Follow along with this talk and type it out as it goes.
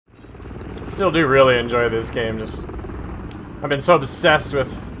Still do really enjoy this game. Just I've been so obsessed with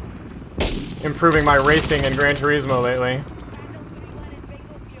improving my racing in Gran Turismo lately.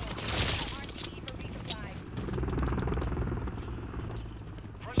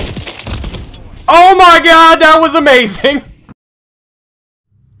 Oh my god, that was amazing!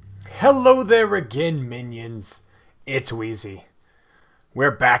 Hello there again, minions. It's Wheezy.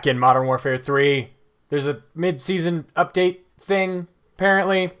 We're back in Modern Warfare 3. There's a mid-season update thing,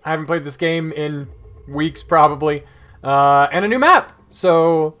 apparently. I haven't played this game in weeks, probably. And a new map.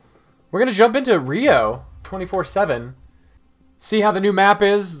 So, we're going to jump into Rio 24/7. See how the new map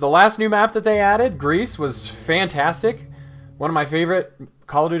is. The last new map that they added, Greece, was fantastic. One of my favorite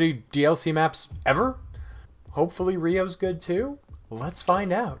Call of Duty DLC maps ever. Hopefully Rio's good too. Let's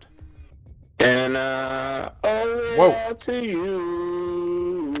find out. And owe it all to you.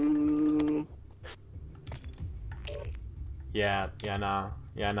 Yeah, nah.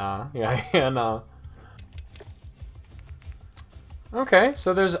 Okay,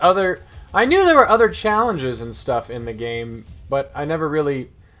 so there's other... I knew there were other challenges and stuff in the game, but I never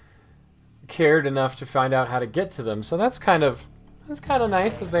really cared enough to find out how to get to them. So that's kind of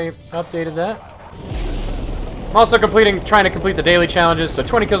nice that they updated that. I'm also trying to complete the daily challenges. So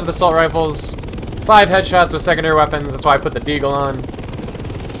 20 kills with assault rifles, 5 headshots with secondary weapons. That's why I put the deagle on.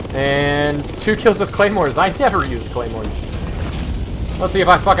 And 2 kills with claymores. I never used claymores. Let's see if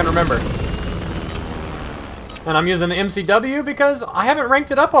I fucking remember. And I'm using the MCW because I haven't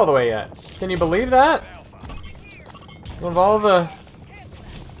ranked it up all the way yet. Can you believe that? Of all the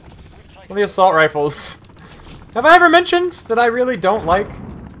assault rifles. Have I ever mentioned that I really don't like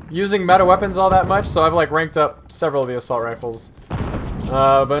using meta weapons all that much? So I've like ranked up several of the assault rifles.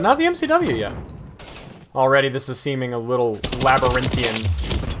 But not the MCW yet. Already this is seeming a little labyrinthian,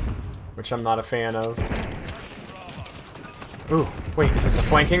 which I'm not a fan of. Ooh, wait, is this a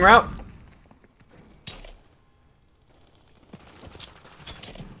flanking route?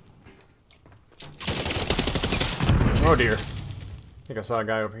 Oh dear. I think I saw a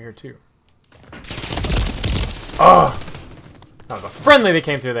guy over here too. Oh! That was a friendly that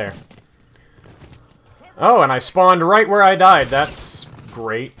came through there. Oh, and I spawned right where I died. That's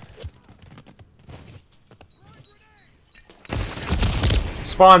great.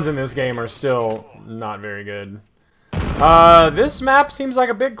 Spawns in this game are still not very good. This map seems like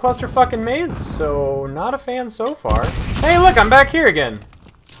a big clusterfucking maze, so not a fan so far. Hey, look, I'm back here again.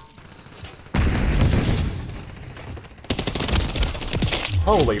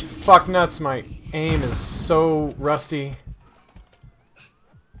 Holy fuck nuts, my aim is so rusty.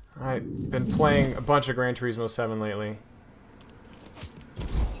 I've been playing a bunch of Gran Turismo 7 lately.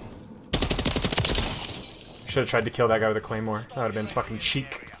 Should have tried to kill that guy with a claymore. That would have been fucking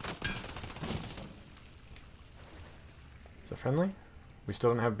chic. Is it friendly? We still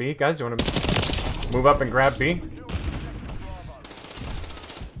don't have B? Guys, do you want to move up and grab B?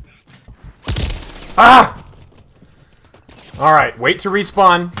 Ah! Alright, wait to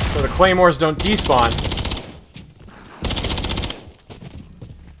respawn so the claymores don't despawn.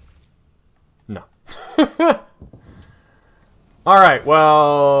 No. Alright,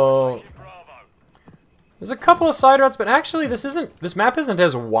 well... There's a couple of side routes, but actually this map isn't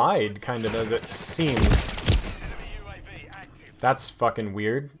as wide, kind of, as it seems. That's fucking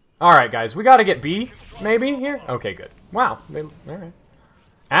weird. Alright, guys, we gotta get B, maybe, here? Okay, good. Wow. Alright.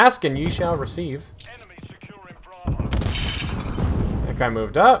 Ask and ye shall receive. That guy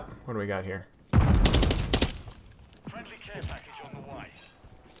moved up. What do we got here? Friendly care package on the way.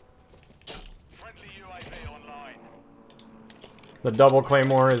 Friendly UAV online. The double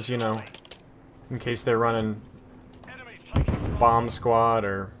claymore is, you know, in case they're running bomb squad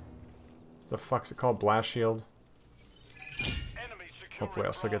or the fuck's it called? Blast shield. Hopefully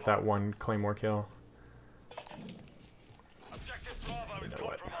I'll still get that one claymore kill. You know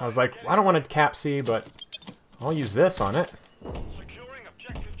what? I was like, I don't want to cap C, but I'll use this on it. Securing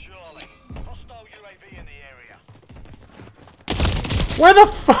objective Charlie. Hostile UAV in the area. Where the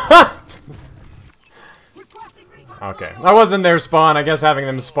fuck? Okay, that wasn't their spawn. I guess having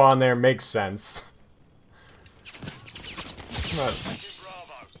them spawn there makes sense. But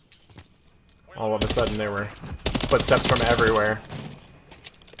all of a sudden there were footsteps from everywhere.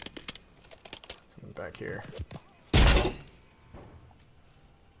 Something back here.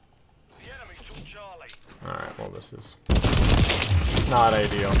 Alright, well this is not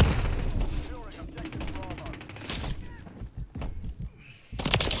ideal.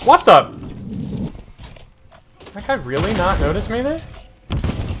 What the? That guy really not notice me there?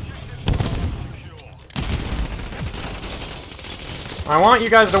 I want you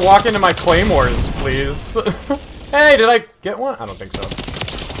guys to walk into my claymores, please. Hey, did I get one? I don't think so.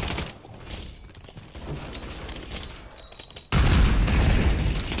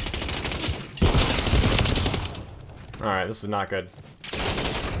 Alright, this is not good.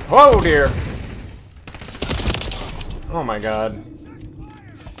 Whoa, dear! Oh my god.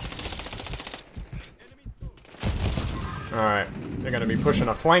 Alright, they're gonna be pushing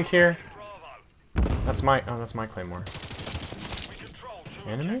a flank here. That's my... oh, that's my claymore.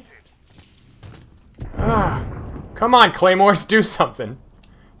 Enemy? Ah! Come on, claymores, do something!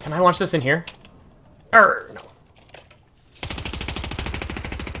 Can I launch this in here? No.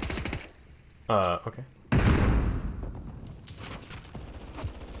 Okay.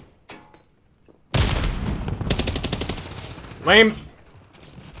 Lame!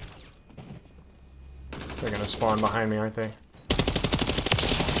 They're gonna spawn behind me, aren't they?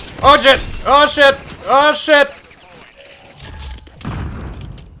 Oh shit! Oh shit! Oh shit!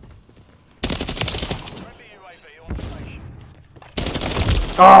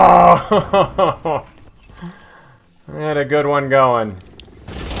 Oh! I had a good one going.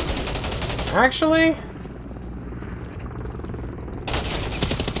 Actually...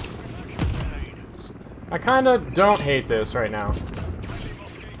 I kinda don't hate this right now.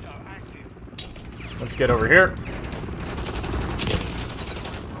 Let's get over here.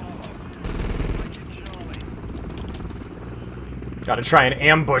 Gotta try and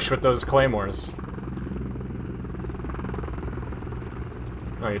ambush with those claymores.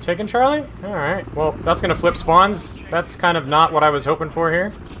 Oh, you're taking Charlie? Alright, well, that's gonna flip spawns. That's kind of not what I was hoping for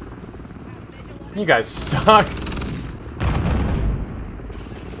here. You guys suck.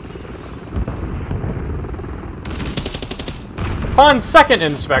 Upon second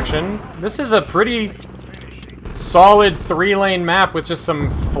inspection, this is a pretty solid 3-lane map with just some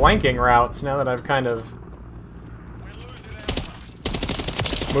flanking routes now that I've kind of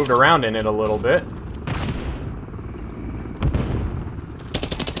moved around in it a little bit.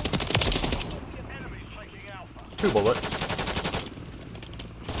 Two bullets.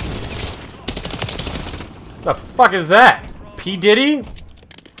 The fuck is that? P. Diddy?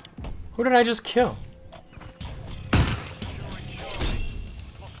 Who did I just kill?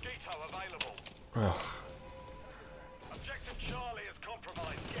 Ugh. Objective Charlie is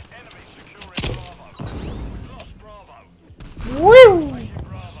compromised. Get enemy securing Bravo. We've lost Bravo. Woo!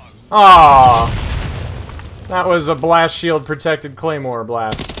 Aww. That was a blast shield protected claymore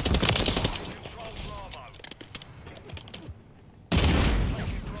blast.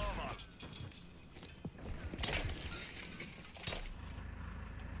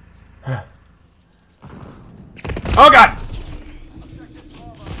 Oh god!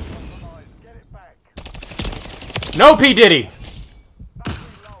 No P. Diddy!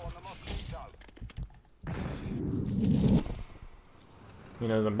 He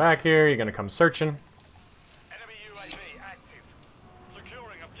knows I'm back here, you're gonna come searching. Enemy UAV active.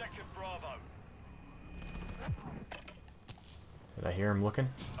 Securing objective Bravo. Did I hear him looking?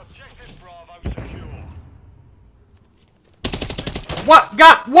 Objective Bravo secure. What?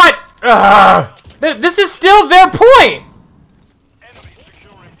 God, what? This is still their point! Enemy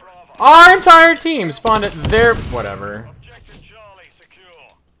securing Bravo. Our entire team spawned at their... whatever. Objective Charlie secure.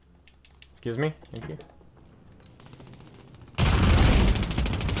 Excuse me? Thank you.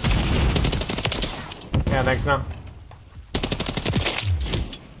 Yeah, thanks, no.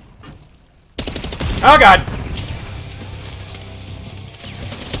 Oh god!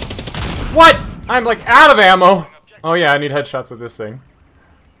 What? I'm like out of ammo! Oh yeah, I need headshots with this thing.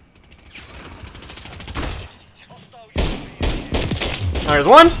 Oh, there's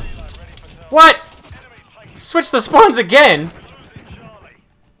one! What? Switch the spawns again!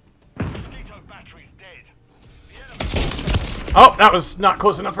 Oh, that was not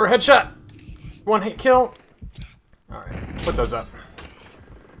close enough for a headshot. One hit kill. Alright, put those up.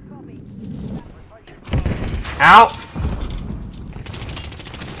 Ow!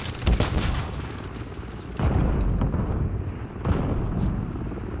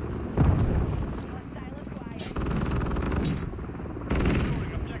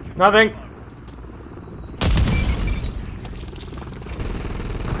 Nothing.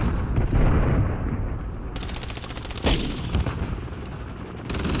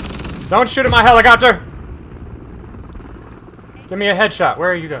 Don't shoot at my helicopter! Give me a headshot. Where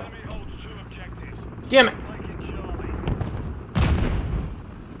are you going? Damn it!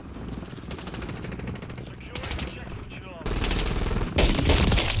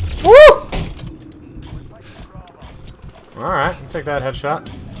 Woo! Alright, I'll take that headshot.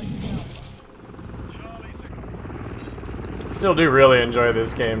 Still do really enjoy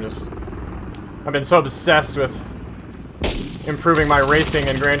this game, just... I've been so obsessed with improving my racing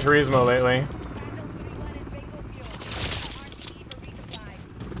in Gran Turismo lately.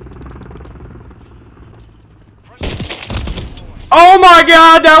 Oh my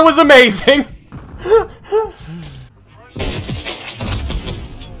god, that was amazing!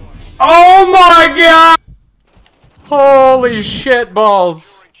 Oh my god! Holy shit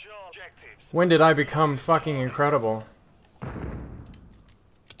balls! When did I become fucking incredible?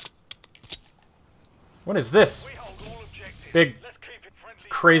 What is this? Big,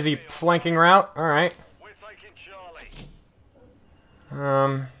 crazy flanking route? Alright.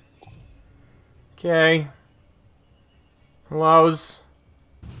 Okay. Hellos.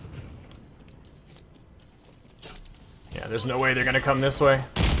 Yeah, there's no way they're gonna come this way.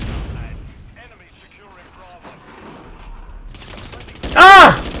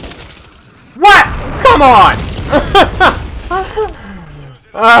 Ah! What? Come on!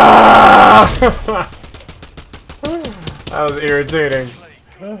 Ah! That was irritating.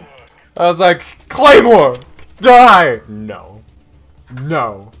 I was like, Claymore! Die! No.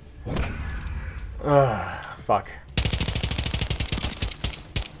 No. Fuck.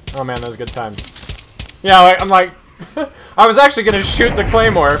 Oh man, that was a good time. Yeah, like, I'm like... I was actually gonna shoot the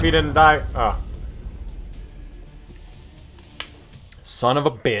Claymore if he didn't die. Oh. Son of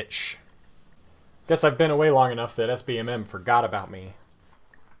a bitch. Guess I've been away long enough that SBMM forgot about me.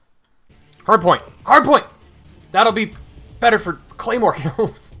 Hardpoint! Hardpoint! That'll be better for Claymore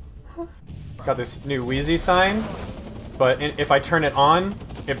kills. Got this new Wheezy sign, but if I turn it on,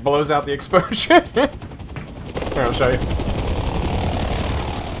 it blows out the exposure. Here, I'll show you.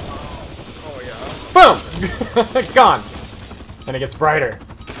 Oh, yeah. Boom! Gone. And it gets brighter.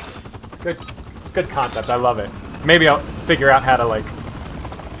 Good. It's good concept. I love it. Maybe I'll figure out how to, like...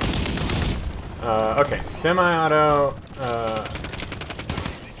 okay. Semi-auto,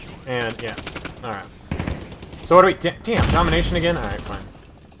 and, yeah. Alright. So what do we... Damn, domination again? Alright, fine.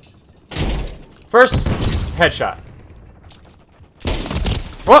 First, headshot.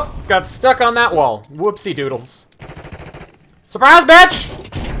 Whoop! Got stuck on that wall. Whoopsie doodles. Surprise, bitch!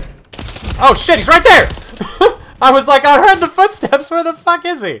 Oh shit, he's right there! I was like, I heard the footsteps. Where the fuck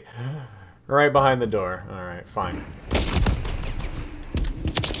is he? Right behind the door. Alright, fine.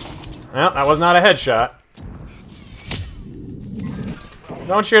 Well, that was not a headshot.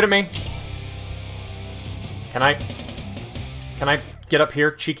 Don't shoot at me. Can I get up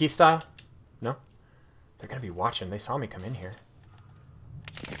here, cheeky style? No? They're gonna be watching. They saw me come in here.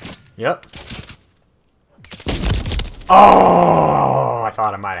 Yep. Oh, I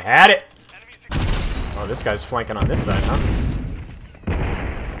thought I might have had it. Oh, this guy's flanking on this side, huh?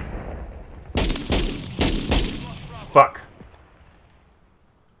 Fuck.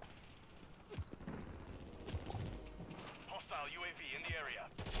 Hostile UAV in the area.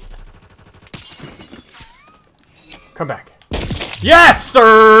 Come back. Yes,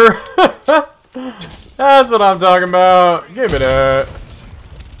 sir! That's what I'm talking about. Give me that.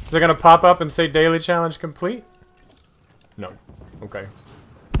 Is it gonna pop up and say daily challenge complete? No. Okay.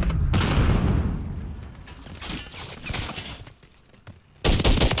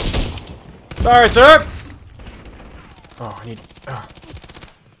 Sorry, sir! Oh, I need... Oh.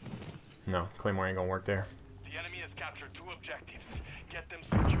 No, Claymore ain't gonna work there. The enemy has captured 2 objectives. Get them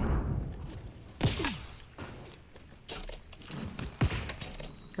secure.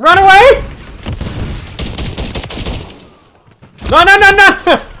 Run away! No, no, no, no!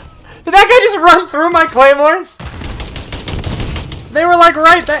 Did that guy just run through my Claymores? They were like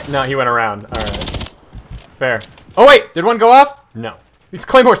right there. No, he went around. Alright. Fair. Oh wait, did one go off? No. These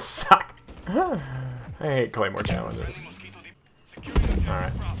Claymores suck. I hate Claymore challenges.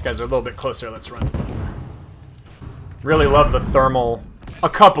 Alright, these guys are a little bit closer. Let's run. Really love the thermal... A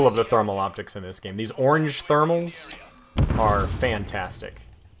couple of the thermal optics in this game. These orange thermals are fantastic.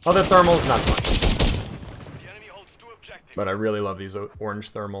 Other thermals, not so much. But I really love these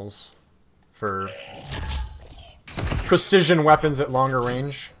orange thermals for precision weapons at longer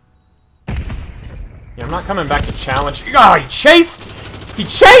range. Yeah, I'm not coming back to challenge. Oh, he chased! He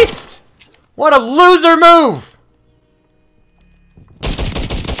chased! What a loser move!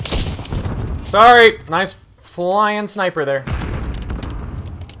 Sorry, nice flying sniper there.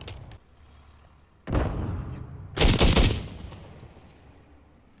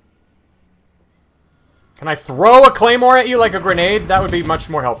 Can I throw a claymore at you like a grenade? That would be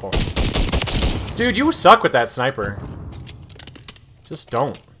much more helpful. Dude, you suck with that sniper. Just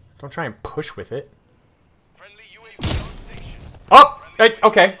don't. Don't try and push with it. Oh!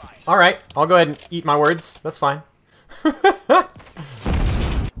 Okay. Alright. I'll go ahead and eat my words. That's fine.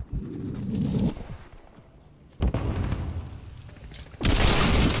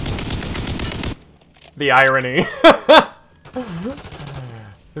 The irony.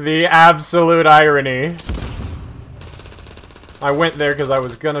 The absolute irony. I went there because I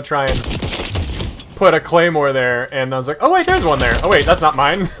was gonna try and put a claymore there, and I was like, oh wait, there's one there. Oh wait, that's not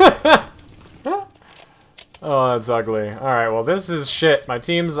mine. Oh, that's ugly. Alright, well, this is shit. My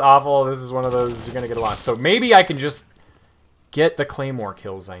team's awful. This is one of those you're gonna get a loss. So maybe I can just get the claymore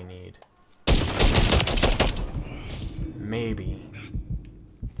kills I need. Maybe.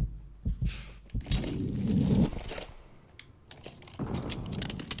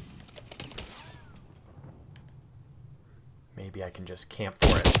 Maybe I can just camp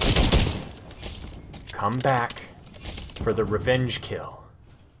for it. Come back for the revenge kill.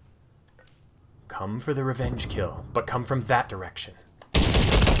 Come for the revenge kill, but come from that direction.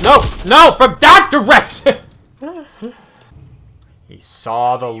 No! No! From that direction! He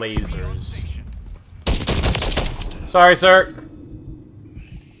saw the lasers. Sorry, sir.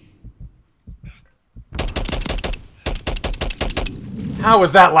 How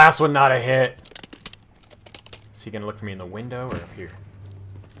was that last one not a hit? Is he gonna look for me in the window or up here?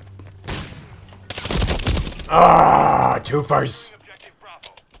 Ah, twofers.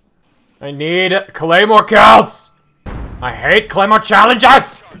 I need claymore kills. I hate claymore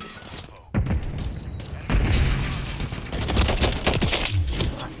challenges.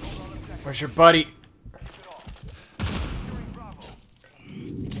 Where's your buddy?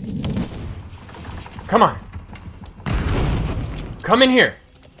 Come on. Come in here.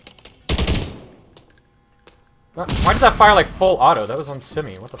 Why did that fire like full auto? That was on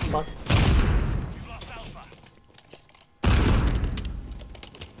Simi. What the fuck?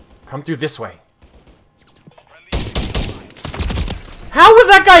 Come through this way. How was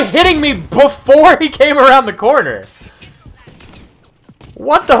that guy hitting me before he came around the corner?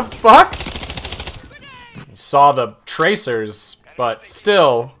 What the fuck? He saw the tracers, but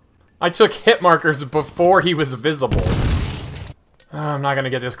still, I took hit markers before he was visible. I'm not gonna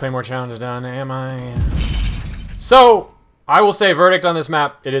get this Claymore challenge done, am I? So, I will say verdict on this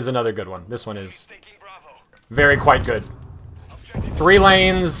map, it is another good one. This one is very quite good. 3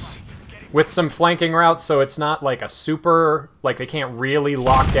 lanes with some flanking routes, so it's not like a super, like they can't really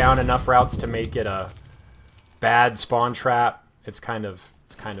lock down enough routes to make it a bad spawn trap. It's kind of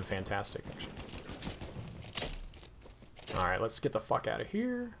fantastic, actually. Alright, let's get the fuck out of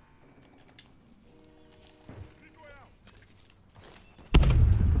here.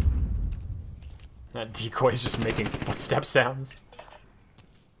 That decoy is just making footstep sounds.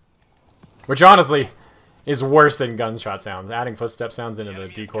 Which, honestly, is worse than gunshot sounds. Adding footstep sounds into the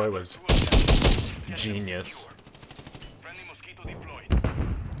decoy was genius.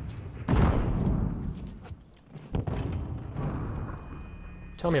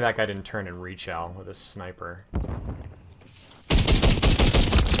 Tell me that guy didn't turn and reach out with a sniper.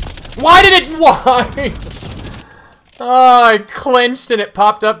 Why did it... Why? Oh, I clinched and it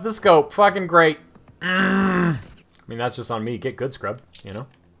popped up the scope. Fucking great. I mean, that's just on me. Get good, scrub, you know?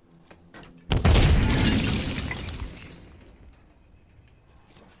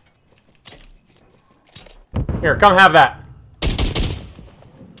 Here, come have that.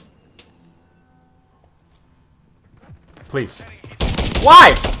 Please.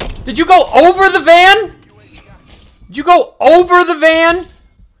 Why? Did you go over the van? Did you go over the van?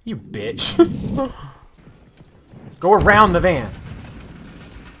 You bitch. Go around the van.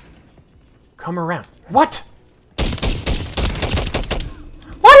 Come around. What?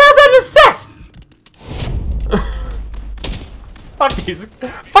 Why does that assist? Fuck these.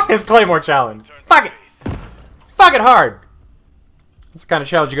 Fuck this Claymore challenge. Fuck it. Fuck it hard. That's the kind of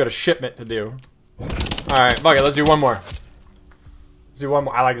challenge you go to shipment to do. Alright, fuck it. Let's do one more. Let's do one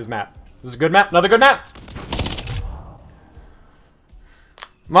more. I like this map. This is a good map. Another good map.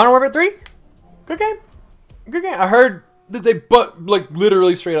 Modern Warfare 3? Good game. Good game. I heard that they like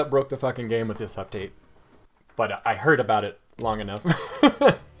literally straight up broke the fucking game with this update. But I heard about it long enough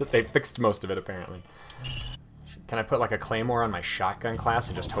that they fixed most of it apparently. Can I put like a claymore on my shotgun class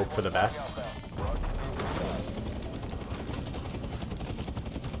and just hope for the best?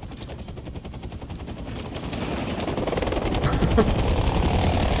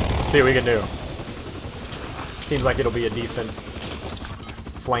 See what we can do. Seems like it'll be a decent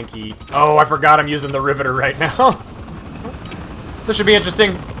flanky. Oh, I forgot I'm using the riveter right now. This should be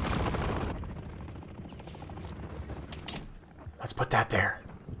interesting. Let's put that there.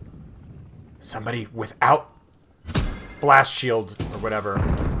 Somebody without blast shield or whatever,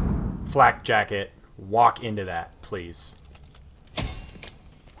 flak jacket, walk into that, please.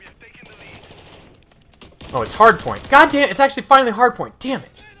 Oh, it's hard point. God damn it, it's actually finally hard point. Damn it.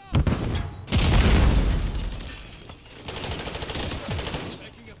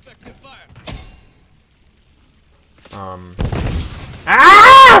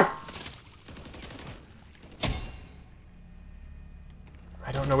 Ah!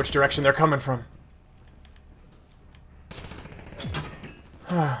 I don't know which direction they're coming from.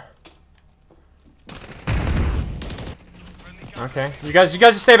 Okay. You guys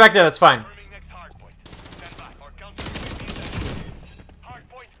just stay back there. That's fine. Confirming next hardpoint. Stand by. Our counter UAV.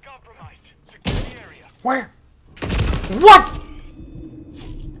 Hardpoint's compromised. Secure the area. Where? What?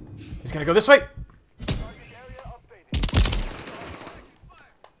 He's gonna go this way. Target area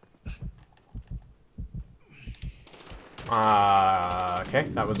updated. Okay.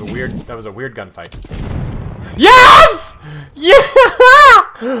 That was a weird gunfight. Yes! Yeah!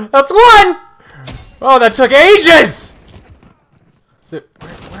 That's one! Oh, that took ages! Is it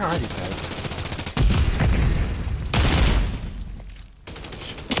where are these guys?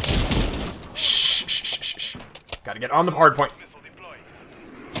 Shh, shh, shh, shh, shh. Gotta get on the hard point. Missile deployed.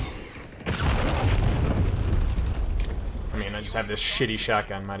 I mean, I just have this shitty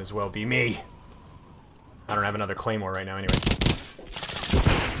shotgun. Might as well be me. I don't have another claymore right now anyway.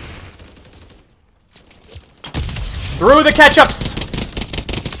 Through the ketchups!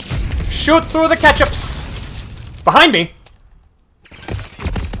 Shoot through the ketchups! Behind me!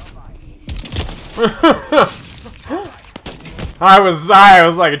 I was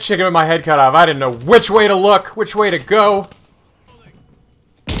like a chicken with my head cut off. I didn't know which way to look, which way to go.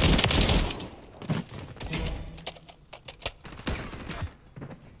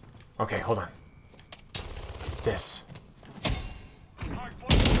 Okay, hold on. This. Secure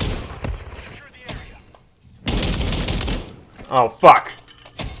the area. Oh, fuck.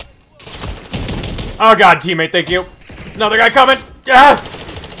 Oh god, teammate, thank you. Another guy coming! Ah!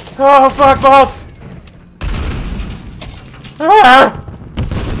 Oh, fuck, balls! Ah!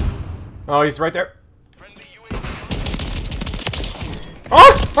 Oh, he's right there. Friendly UAV.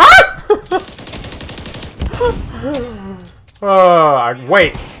 Oh! Ah! Oh,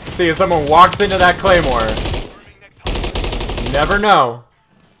 wait. See if someone walks into that claymore. Confirming next hardpoint. Never know.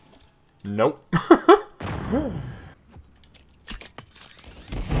 Nope. Hardpoint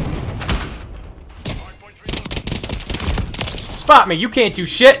relocated. Spot me, you can't do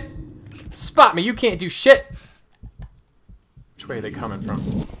shit! Spot me, you can't do shit! Which way are they coming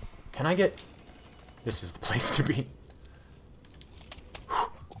from? Can I get... This is the place to be.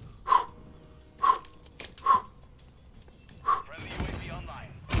 Friendly UAV online.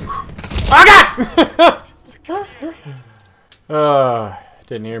 Oh god!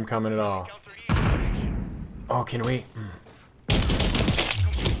 Didn't hear him coming at all. Counter E. Oh, can we... Finish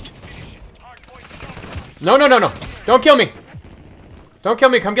it. Hardpoint compromised. No, no, no, no! Don't kill me! Don't kill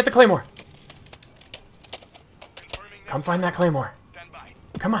me, come get the claymore! Confirming next. Come find that claymore. Stand by.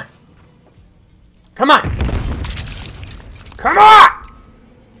 Come on! Come on! Come on!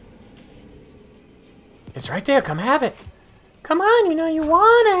 It's right there, come have it! Come on, you know you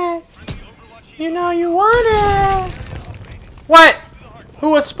want it! You know you want it! What?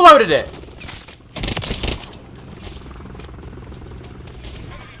 Who exploded it?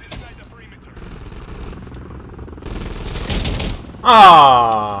 Inside the perimeter.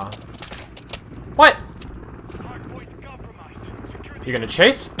 Ah. What? Hardpoint compromised. Secure the You gonna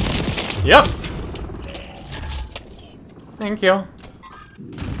chase? Yep. Thank you.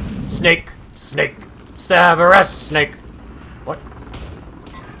 Snake. Snake. Severus Snake. What?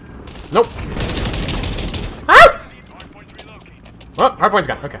 Nope. Ah! hardpoint relocated. Oh, hardpoint's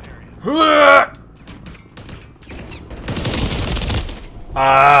gone. Okay.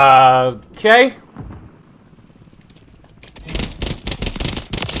 Okay.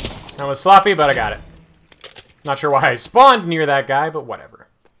 That was sloppy, but I got it. Not sure why I spawned near that guy, but whatever.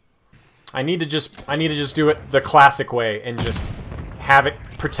 I need to just do it the classic way and just have it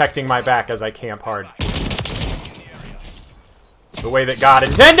protecting my back as I camp hard. The way that God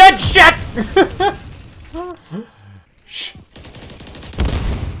intended. Shit! Shh.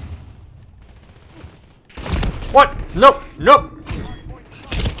 What? Nope. Nope.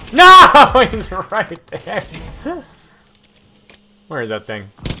 No! He's right there. Where is that thing?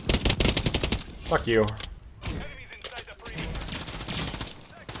 Fuck you. Enemies inside the perimeter.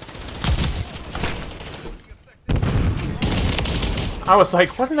 I was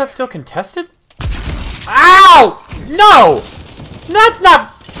like, wasn't that still contested? Ow! No! That's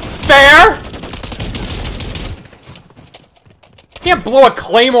not fair! Can't blow a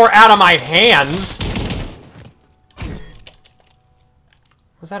claymore out of my hands!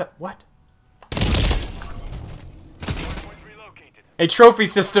 Was that a... what? Hardpoint relocated. A trophy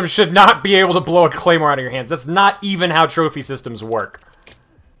system should not be able to blow a claymore out of your hands. That's not even how trophy systems work.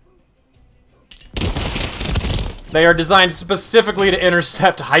 They are designed specifically to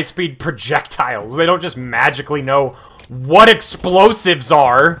intercept high-speed projectiles. They don't just magically know what explosives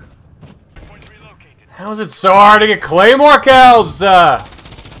are. Hardpoint relocated. How is it so hard to get claymore kills?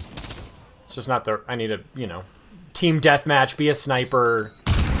 It's just not the... I need a, you know, team deathmatch, be a sniper.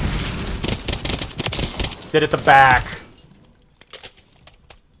 Sit at the back.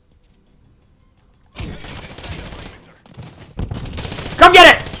 Come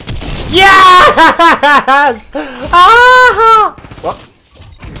get it! Yes! Ah! Well.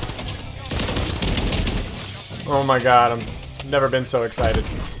 Oh my god, I've never been so excited.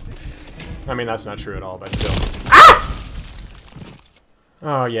 I mean, that's not true at all, but still. Ah!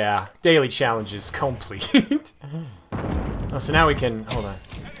 Oh yeah, daily challenges complete. Oh, so now we can, hold on.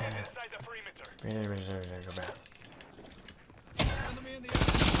 Go back.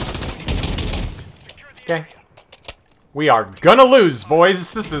 Okay. We are gonna lose,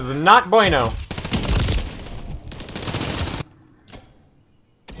 boys. This is not bueno.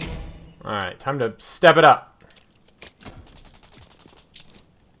 Alright, time to step it up.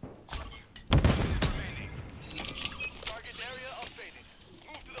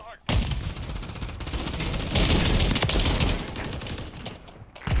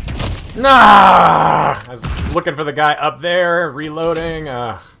 Nah! I was looking for the guy up there, reloading.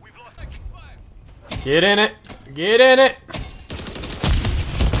 Get in it. Get in it.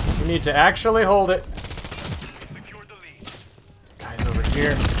 We need to actually hold it. Guys over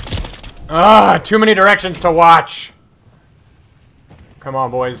here. Too many directions to watch. Come on,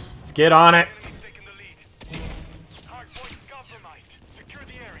 boys. Let's get on it.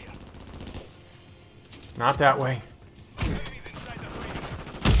 Not that way.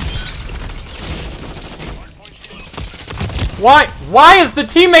 Why? Why is the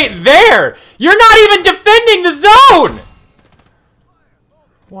teammate there? You're not even defending the zone!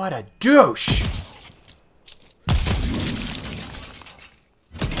 What a douche.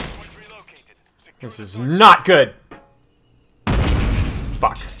 This is not good.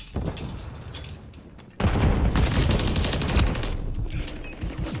 Fuck.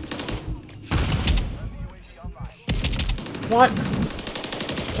 What?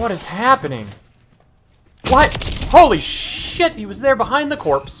 What is happening? What? Holy shit, he was there behind the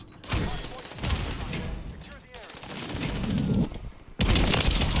corpse.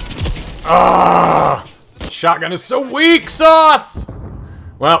 Ah! Shotgun is so weak, sauce!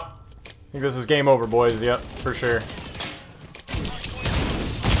 Well, I think this is game over, boys. Yep, for sure.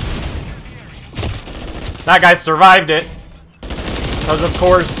 That guy survived it. Because, of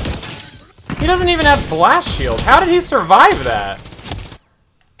course, he doesn't even have blast shield. How did he survive that?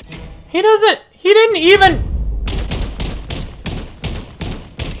 He didn't even...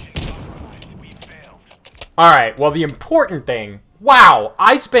 Alright, well, the important thing... Wow,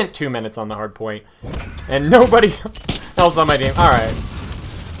 I spent 2 minutes on the hard point, and nobody else on my team. Alright.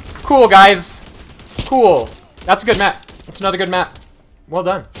 Cool, guys. Cool. That's a good map. That's another good map. Well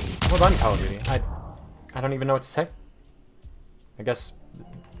done. Well done, Call of Duty. I don't even know what to say. I guess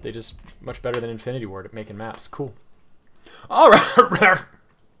they just much better than Infinity Ward at making maps. Cool. Alright.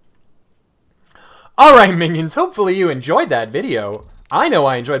 Alright, minions. Hopefully you enjoyed that video. I know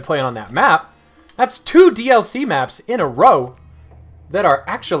I enjoyed playing on that map. That's 2 DLC maps in a row that are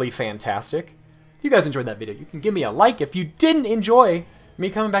actually fantastic. If you guys enjoyed that video, you can give me a like. If you didn't enjoy me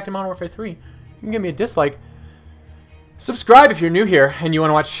coming back to Modern Warfare 3, you can give me a dislike. Subscribe if you're new here and you want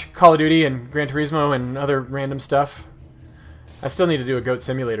to watch Call of Duty and Gran Turismo and other random stuff. I still need to do a Goat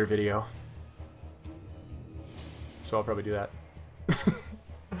Simulator video, so I'll probably do that.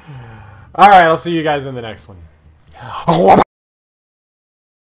 Alright, I'll see you guys in the next one.